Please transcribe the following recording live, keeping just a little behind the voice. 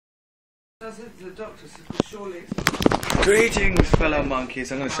Greetings, fellow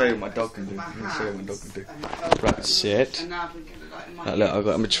monkeys. I'm going to show you what my dog can do. Right, sit. Right, look, I've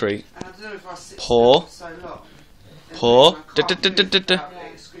got him a treat. Paw. Paw.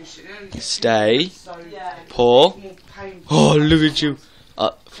 Stay. Paw. Oh, look at you.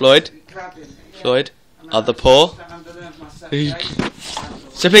 Floyd. Floyd. Other paw.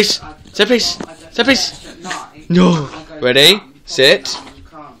 Sit, please. Sit, please. Sit, please. No. Ready? Sit.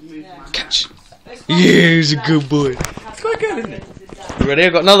 Catch. Yeah, he's a good boy. It's quite good, isn't it? You ready?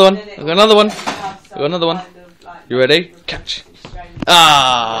 I've got another one. I've got another one. I've got another one. You ready? Catch.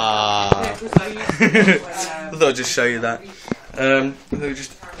 Ah! I thought I'd just show you that. I thought I'd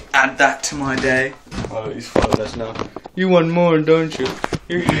just add that to my day. Oh, he's followed us now. You want more, don't you?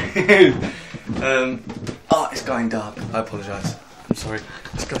 Oh, it's going dark. I apologise. I'm sorry.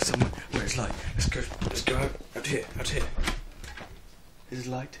 Let's go somewhere where it's light. Let's go out here. Out here. Is it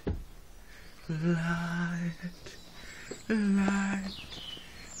light? Light.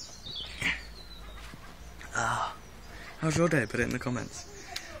 Ah, how's your day? Put it in the comments.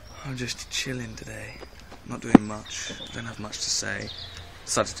 I'm just chilling today. Not doing much. Don't have much to say.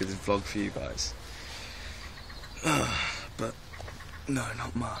 Decided to do this vlog for you guys. But no,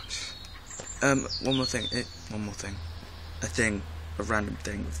 not much. One more thing. A thing. A random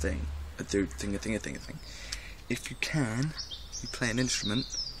thing. A thing. If you can, you play an instrument,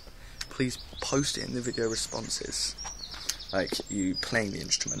 please post it in the video responses. Like, you playing the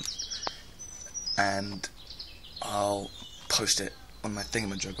instrument. And I'll post it on my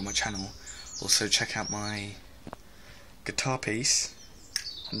thingamajig on my channel. Also check out my guitar piece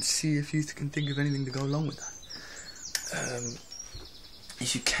and see if you can think of anything to go along with that.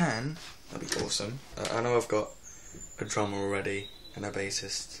 If you can, that'd be awesome. I know I've got a drummer already and a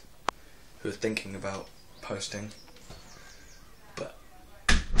bassist who are thinking about posting, but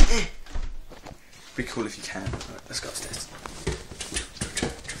be cool if you can. Right, let's go upstairs.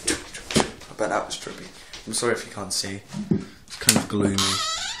 I bet that was trippy. I'm sorry if you can't see. It's kind of gloomy.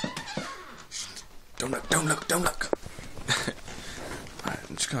 Don't look. Right,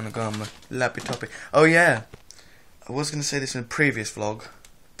 I'm just gonna go on my lappy toppy. Oh yeah, I was gonna say this in a previous vlog,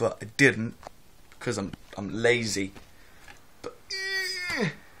 but I didn't because I'm lazy. But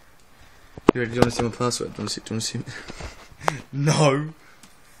you ready? Do you want to see my password? Do you want to see? No.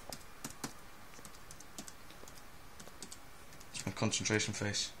 It's my concentration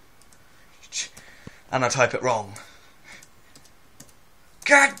face. And I type it wrong.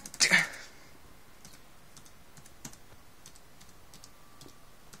 God.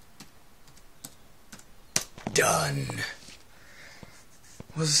 Done.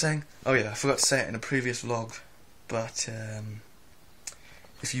 What was I saying? Oh yeah, I forgot to say it in a previous vlog. But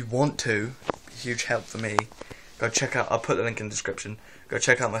if you want to, be a huge help for me. Go check out. I'll put the link in the description. Go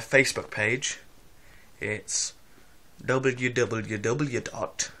check out my Facebook page. It's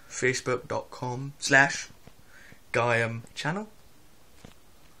www.facebook.com/GuyamChannel. I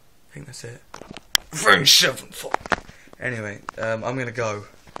think that's it. Very 7-foot. Anyway, I'm gonna go.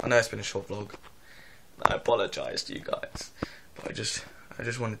 I know it's been a short vlog. I apologise to you guys, but I just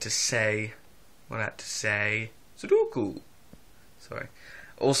wanted to say Sudoku. Sorry.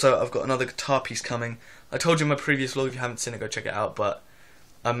 Also, I've got another guitar piece coming. I told you in my previous vlog. If you haven't seen it, go check it out. But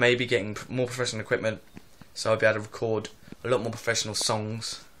I may be getting more professional equipment, so I'll be able to record a lot more professional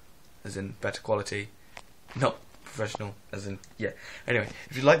songs, as in better quality. Not professional, as in, yeah. Anyway,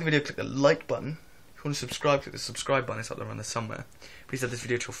 if you like the video, click the like button. If you want to subscribe, click the subscribe button. It's up there around there somewhere. Please add this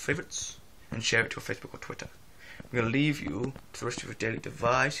video to your favourites and share it to your Facebook or Twitter. I'm going to leave you to the rest of your daily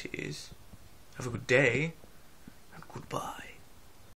devices. Have a good day and goodbye.